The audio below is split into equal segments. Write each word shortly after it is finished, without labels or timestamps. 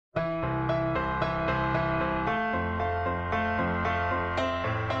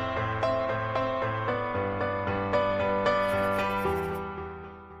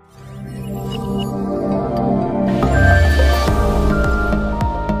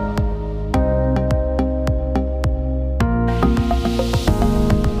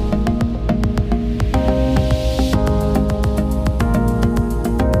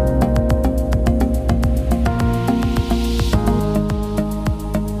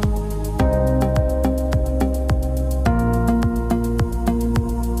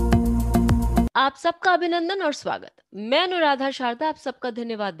आप सबका अभिनंदन और स्वागत। मैं अनुराधा शारदा आप सबका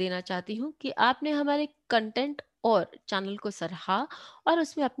धन्यवाद देना चाहती हूँ कि आपने हमारे कंटेंट और चैनल को सराहा और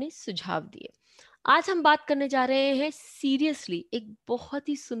उसमें अपने सुझाव दिए। आज हम बात करने जा रहे हैं सीरियसली एक बहुत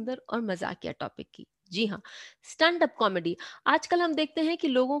ही सुंदर और मजाकिया टॉपिक की। जी हाँ, स्टैंड अप कॉमेडी। आजकल हम देखते हैं कि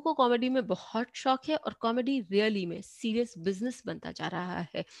लोगों को कॉमेडी में बहुत शौक है और कॉमेडी रियली में सीरियस बिजनेस बनता जा रहा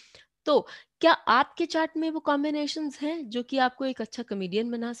है। तो क्या आपके चार्ट में वो कॉम्बिनेशंस हैं जो कि आपको एक अच्छा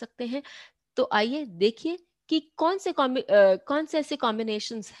कॉमेडियन बना सकते हैं? तो आइए देखिए कि कौन से ऐसे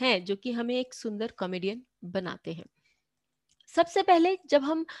कॉम्बिनेशंस हैं जो कि हमें एक सुंदर कॉमेडियन बनाते हैं। सबसे पहले जब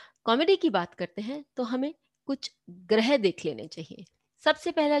हम कॉमेडी की बात करते हैं तो हमें कुछ ग्रह देख लेने चाहिए।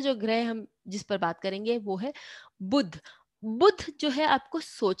 सबसे पहला जो ग्रह हम जिस पर बात करेंगे वो है बुध। बुध जो है आपको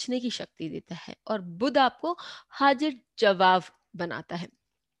सोचने की शक्ति देता है और बुध आपको हाजिर जवाब बनाता है।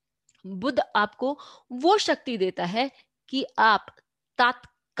 बुध आपको वो शक्ति देता है कि आप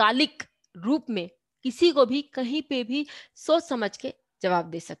तात्कालिक रूप में किसी को भी कहीं पे भी सोच समझ के जवाब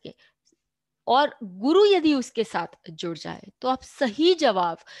दे सके। और गुरु यदि उसके साथ जुड़ जाए तो आप सही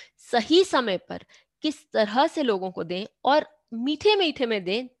जवाब सही समय पर किस तरह से लोगों को दें और मीठे मीठे में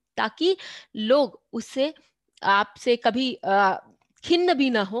दें ताकि लोग उससे आपसे कभी खिन्न भी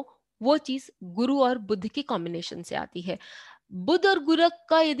ना हो। वो चीज गुरु और बुद्ध की कॉम्बिनेशन से आती है। बुध और गुरु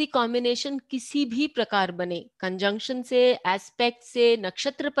का यदि कॉम्बिनेशन किसी भी प्रकार बने, कंजंक्शन से, एस्पेक्ट से,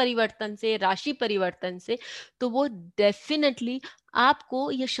 नक्षत्र परिवर्तन से, राशि परिवर्तन से, तो वो डेफिनेटली आपको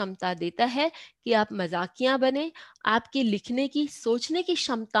ये क्षमता देता है कि आप मजाकिया बने। आपके लिखने की सोचने की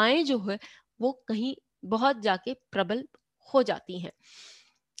क्षमताएं जो है वो कहीं बहुत जाके प्रबल हो जाती हैं।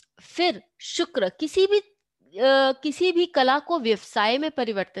 फिर शुक्र किसी भी कला को व्यवसाय में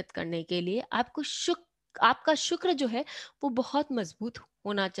परिवर्तित करने के लिए आपका शुक्र जो है वो बहुत मजबूत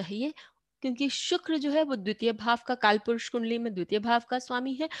होना चाहिए, क्योंकि शुक्र जो है वो द्वितीय भाव का, कालपुरुष कुंडली में द्वितीय भाव का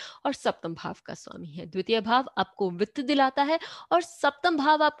स्वामी है और सप्तम भाव का स्वामी है। द्वितीय भाव आपको वित्त दिलाता है और सप्तम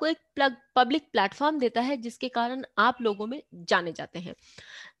भाव आपको एक पब्लिक प्लेटफॉर्म देता है जिसके कारण आप लोगों में जाने जाते हैं।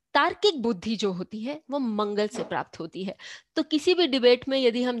 तार्किक बुद्धि जो होती है वो मंगल से प्राप्त होती है। तो किसी भी डिबेट में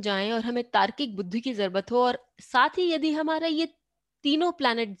यदि हम जाएं और हमें तार्किक बुद्धि की जरूरत हो और साथ ही यदि हमारा ये तीनों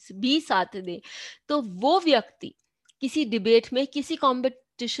प्लैनेट्स भी साथ दें, तो वो व्यक्ति किसी डिबेट में, किसी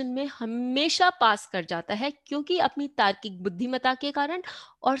कंपटीशन में हमेशा पास कर जाता है, क्योंकि अपनी तार्किक बुद्धिमत्ता के कारण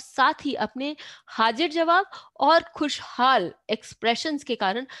और साथ ही अपने हाजिर जवाब और खुशहाल एक्सप्रेशंस के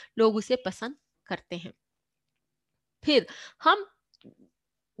कारण लोग उसे पसंद करते हैं। फिर हम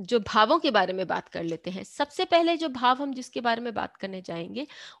जो भावों के बारे में बात कर लेते हैं। सबसे पहले जो भाव हम जिसके बारे में बात करने जाएंगे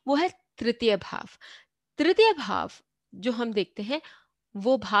वो है तृतीय भाव। तृतीय भाव जो हम देखते हैं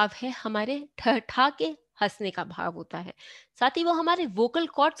वो भाव है हमारे ठठा के हंसने का भाव होता है। साथ ही वो हमारे वोकल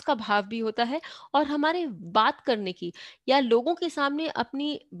कॉर्ड्स का भाव भी होता है और हमारे बात करने की या लोगों के सामने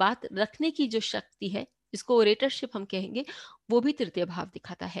अपनी बात रखने की जो शक्ति है, जिसको ओरेटरशिप हम कहेंगे, वो भी तृतीय भाव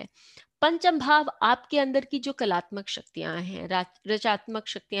दिखाता है। पंचम भाव आपके अंदर की जो कलात्मक शक्तियां हैं, रचात्मक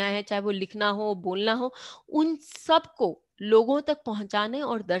शक्तियां हैं, चाहे वो लिखना हो, बोलना हो, उन सब को लोगों तक पहुंचाने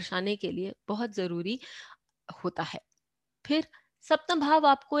और दर्शाने के लिए बहुत जरूरी होता है। फिर सप्तम भाव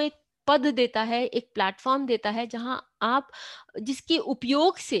आपको एक पद देता है, एक प्लेटफॉर्म देता है जहां आप जिसके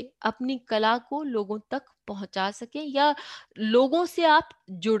उपयोग से अपनी कला को लोगों तक पहुंचा सके या लोगों से आप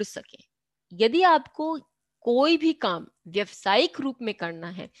जुड़ सके। यदि आपको कोई भी काम व्यवसायिक रूप में करना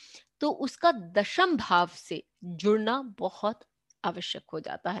है तो उसका दशम भाव से जुड़ना बहुत आवश्यक हो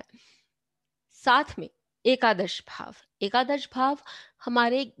जाता है। साथ में एकादश भाव, एकादश भाव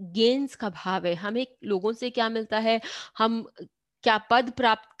हमारे गेन्स का भाव है। हमें लोगों से क्या मिलता है, हम क्या पद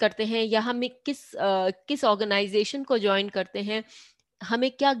प्राप्त करते हैं या हम किस ऑर्गेनाइजेशन को ज्वाइन करते हैं, हमें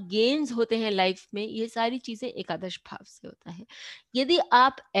क्या गेन्स होते हैं लाइफ में, ये सारी चीजें एकादश भाव से होता है। यदि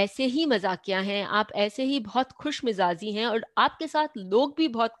आप ऐसे ही मजाकिया हैं, आप ऐसे ही बहुत खुश मिजाजी हैं और आपके साथ लोग भी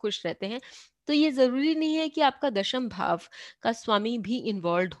बहुत खुश रहते हैं, तो ये जरूरी नहीं है कि आपका दशम भाव का स्वामी भी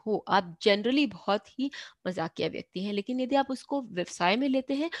इन्वॉल्व हो। आप जनरली बहुत ही मजाकिया व्यक्ति हैं, लेकिन यदि आप उसको व्यवसाय में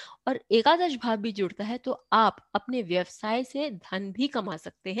लेते हैं और एकादश भाव भी जुड़ता है तो आप अपने व्यवसाय से धन भी कमा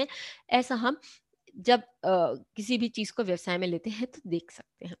सकते हैं। ऐसा हम जब किसी भी चीज को व्यवसाय में लेते हैं तो देख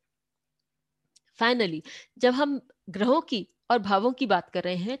सकते हैं। फाइनली जब हम ग्रहों की और भावों की बात कर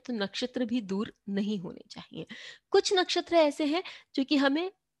रहे हैं तो नक्षत्र भी दूर नहीं होने चाहिए। कुछ नक्षत्र ऐसे हैं जो कि हमें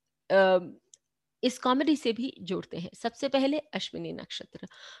अ, इस कॉमेडी से भी जोड़ते हैं। सबसे पहले अश्विनी नक्षत्र।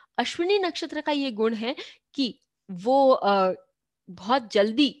 अश्विनी नक्षत्र का ये गुण है कि वो बहुत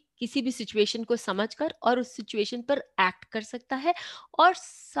जल्दी किसी भी सिचुएशन को समझकर और उस सिचुएशन पर एक्ट कर सकता है। और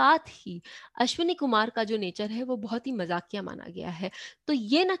साथ ही अश्विनी कुमार का जो नेचर है वो बहुत ही मजाकिया माना गया है। तो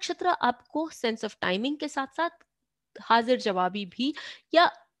ये नक्षत्र आपको सेंस ऑफ टाइमिंग के साथ साथ हाजिर जवाबी भी या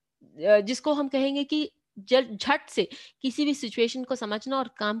जिसको हम कहेंगे कि जल झट से किसी भी सिचुएशन को समझना और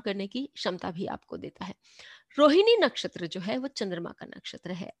काम करने की क्षमता भी आपको देता है। रोहिणी नक्षत्र जो है वो चंद्रमा का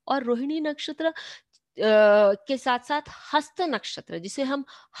नक्षत्र है, और रोहिणी नक्षत्र के साथ साथ हस्त नक्षत्र, जिसे हम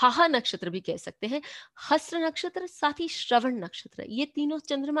हाहा नक्षत्र भी कह सकते हैं, हस्त नक्षत्र साथ ही श्रवण नक्षत्र, ये तीनों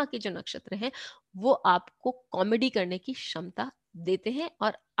चंद्रमा के जो नक्षत्र हैं वो आपको कॉमेडी करने की क्षमता देते हैं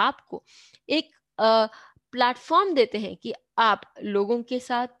और आपको एक प्लेटफॉर्म देते हैं कि आप लोगों के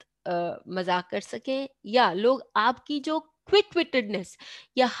साथ मजाक कर सकें, या लोग आपकी जो क्विक विटेडनेस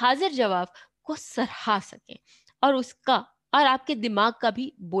या हाजिर जवाब को सराहा सकें, और उसका और आपके दिमाग का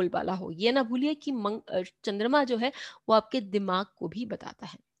भी बोलबाला हो। ये ना भूलिए कि चंद्रमा जो है वो आपके दिमाग को भी बताता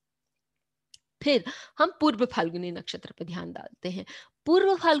है। फिर हम पूर्व फाल्गुनी नक्षत्र पर ध्यान डालते हैं।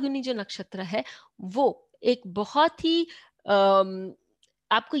 पूर्व फाल्गुनी जो नक्षत्र है वो एक बहुत ही अम,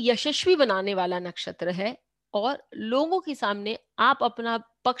 आपको यशस्वी बनाने वाला नक्षत्र है, और लोगों के सामने आप अपना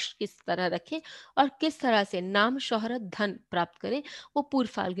पक्ष किस तरह रखें और किस तरह से नाम, शोहरत, धन प्राप्त करें, वो पूर्व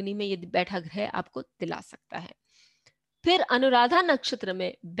फाल्गुनी में यदि बैठा ग्रह आपको दिला सकता है। फिर अनुराधा नक्षत्र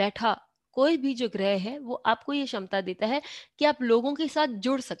में बैठा कोई भी जो ग्रह है वो आपको ये क्षमता देता है कि आप लोगों के साथ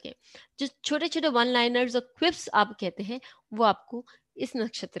जुड़ सकें। जो छोटे छोटे वन लाइनर्स और क्विप्स आप कहते हैं वो आपको इस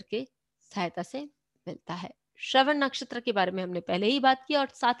नक्षत्र के सहायता से मिलता है। श्रवण नक्षत्र के बारे में हमने पहले ही बात की, और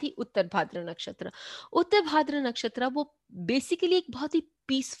साथ ही उत्तर भाद्र नक्षत्र। उत्तर भाद्र नक्षत्र वो बेसिकली एक बहुत ही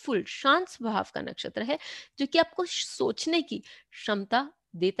पीसफुल, शांत स्वभाव का नक्षत्र है, जो कि आपको सोचने की क्षमता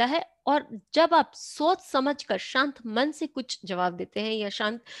देता है। और जब आप सोच समझ कर शांत मन से कुछ जवाब देते हैं या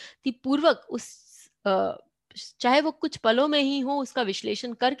शांति पूर्वक उस चाहे वो कुछ पलों में ही हो उसका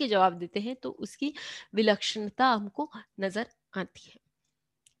विश्लेषण करके जवाब देते हैं, तो उसकी विलक्षणता हमको नजर आती है।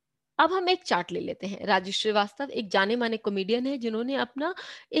 अब हम एक चार्ट ले लेते हैं। राजू श्रीवास्तव एक जाने माने कॉमेडियन है, जिन्होंने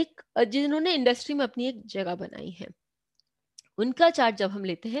इंडस्ट्री में अपनी एक जगह बनाई है। उनका चार्ट जब हम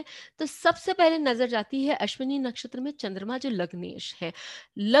लेते हैं तो सबसे पहले नजर जाती है अश्विनी नक्षत्र में चंद्रमा जो लग्नेश है।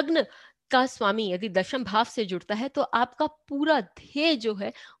 लग्न का स्वामी यदि दशम भाव से जुड़ता है तो आपका पूरा ध्येय जो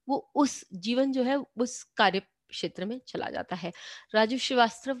है वो उस जीवन जो है उस कार्य क्षेत्र में चला जाता है। राजू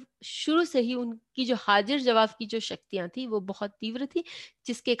श्रीवास्तव शुरू से ही उनकी जो हाजिर जवाब की जो शक्तियां थी वो बहुत तीव्र थी,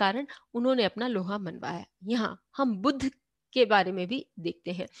 जिसके कारण उन्होंने अपना लोहा मनवाया। यहाँ हम बुद्ध के बारे में भी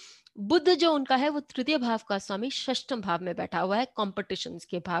देखते हैं। बुद्ध जो उनका है वो तृतीय भाव का स्वामी षष्ठम भाव में बैठा हुआ है, कॉम्पिटिशन्स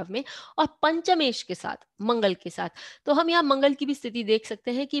के भाव में, और पंचमेश के साथ, मंगल के साथ। तो हम यहाँ मंगल की भी स्थिति देख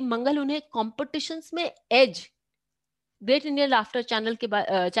सकते हैं कि मंगल उन्हें कॉम्पिटिशन्स में as, great Indian laughter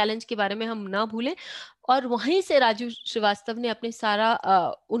challenge के बारे में हम ना भूलें। और वहीं से राजू श्रीवास्तव ने अपने सारा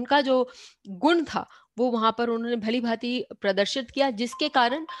उनका जो गुण था वो वहां पर उन्होंने भली भांति प्रदर्शित किया, जिसके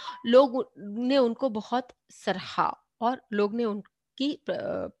कारण लोग ने उनको बहुत सराहा, और लोग ने उनकी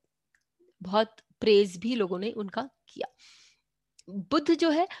बहुत प्रेज भी लोगों ने उनका किया। बुद्ध जो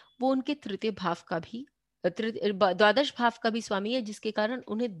है वो उनके तृतीय भाव का भी द्वादश भाव का भी स्वामी है, जिसके कारण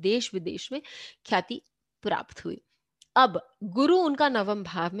उन्हें देश विदेश में ख्याति प्राप्त हुई। अब गुरु उनका नवम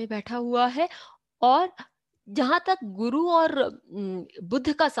भाव में बैठा हुआ है, और जहां तक गुरु और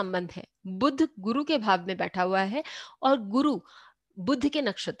बुद्ध का संबंध है, बुद्ध गुरु के भाव में बैठा हुआ है और गुरु बुद्ध के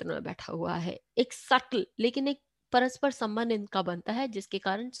नक्षत्र में बैठा हुआ है। एक सटल लेकिन एक परस्पर संबंध इनका बनता है, जिसके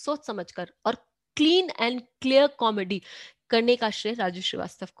कारण सोच समझकर और क्लीन एंड क्लियर कॉमेडी करने का श्रेय राजू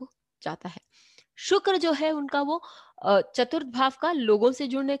श्रीवास्तव को जाता है। शुक्र जो है उनका वो चतुर्थ भाव का, लोगों से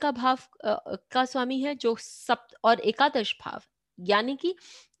जुड़ने का भाव का स्वामी है, जो सप्त और एकादश भाव, यानी कि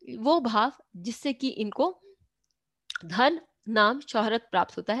वो भाव जिससे कि इनको धन, नाम, शोहरत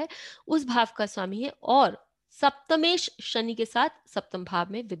प्राप्त होता है, उस भाव का स्वामी है, और सप्तमेश शनि के साथ सप्तम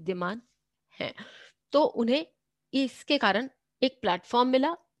भाव में विद्यमान है। तो उन्हें इसके कारण एक प्लेटफॉर्म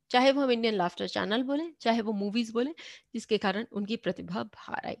मिला, चाहे वो हम इंडियन लाफ्टर चैनल बोले, चाहे वो मूवीज बोले, जिसके कारण उनकी प्रतिभा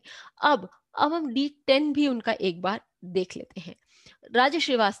बाहर आई। अब अब हम D10 भी उनका एक बार देख लेते हैं। राजू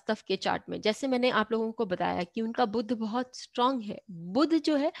श्रीवास्तव के चार्ट में जैसे मैंने आप लोगों को बताया कि उनका बुद्ध बहुत स्ट्रांग है। बुद्ध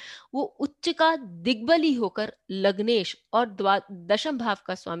जो है वो उच्च का दिग्बली होकर लग्नेश और दशम भाव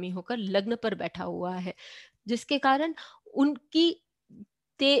का स्वामी होकर लग्न पर बैठा हुआ है, जिसके कारण उनकी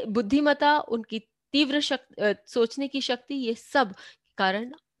बुद्धिमता, उनकी तीव्र सोचने की शक्ति, ये सब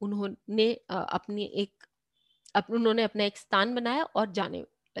कारण उन्होंने उन्होंने अपना एक स्थान बनाया और जाने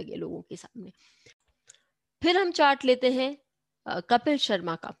लगे लोगों के सामने। फिर हम चार्ट लेते हैं कपिल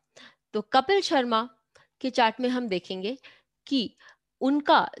शर्मा का। तो कपिल शर्मा के चार्ट में हम देखेंगे कि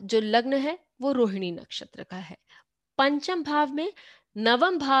उनका जो लग्न है वो रोहिणी नक्षत्र का है। पंचम भाव में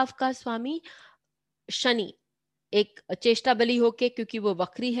नवम भाव का स्वामी शनि एक चेष्टा बली होके, क्योंकि वो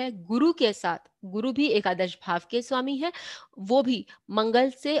वक्री है, गुरु के साथ, गुरु भी एकादश भाव के स्वामी है, वो भी मंगल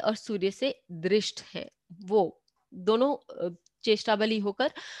से और सूर्य से दृष्ट है। वो दोनों चेष्टा बलि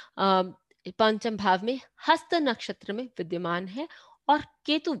होकर पंचम भाव में हस्त नक्षत्र में विद्यमान है, और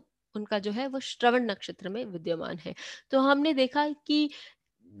केतु उनका जो है वो श्रवण नक्षत्र में विद्यमान है। तो हमने देखा कि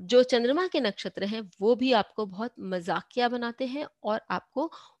जो चंद्रमा के नक्षत्र हैं वो भी आपको बहुत मजाकिया बनाते हैं और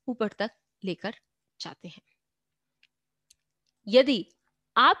आपको ऊपर तक लेकर जाते हैं। यदि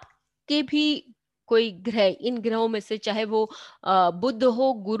आपके भी कोई ग्रह इन ग्रहों में से, चाहे वो बुध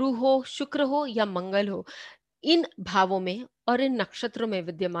हो, गुरु हो, शुक्र हो या मंगल हो, इन भावों में और इन नक्षत्रों में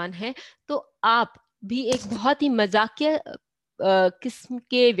विद्यमान है, तो आप भी एक बहुत ही मजाकिया किस्म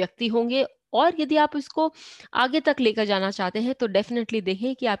के व्यक्ति होंगे। और यदि आप इसको आगे तक लेकर जाना चाहते हैं तो डेफिनेटली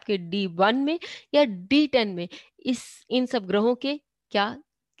देखें कि आपके D1 में या D10 में इस इन सब ग्रहों के क्या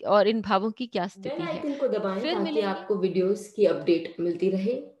और इन भावों की क्या बेल स्थिति है। आइकन को दबाएं फिर ताकि मिलेंगे। आपको वीडियोस की अपडेट मिलती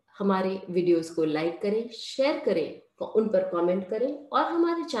रहे। हमारे वीडियोस को लाइक करें, शेयर करें, उन पर कमेंट करें और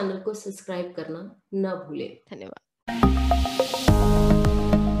हमारे चैनल को सब्सक्राइब करना न भूलें। धन्यवाद।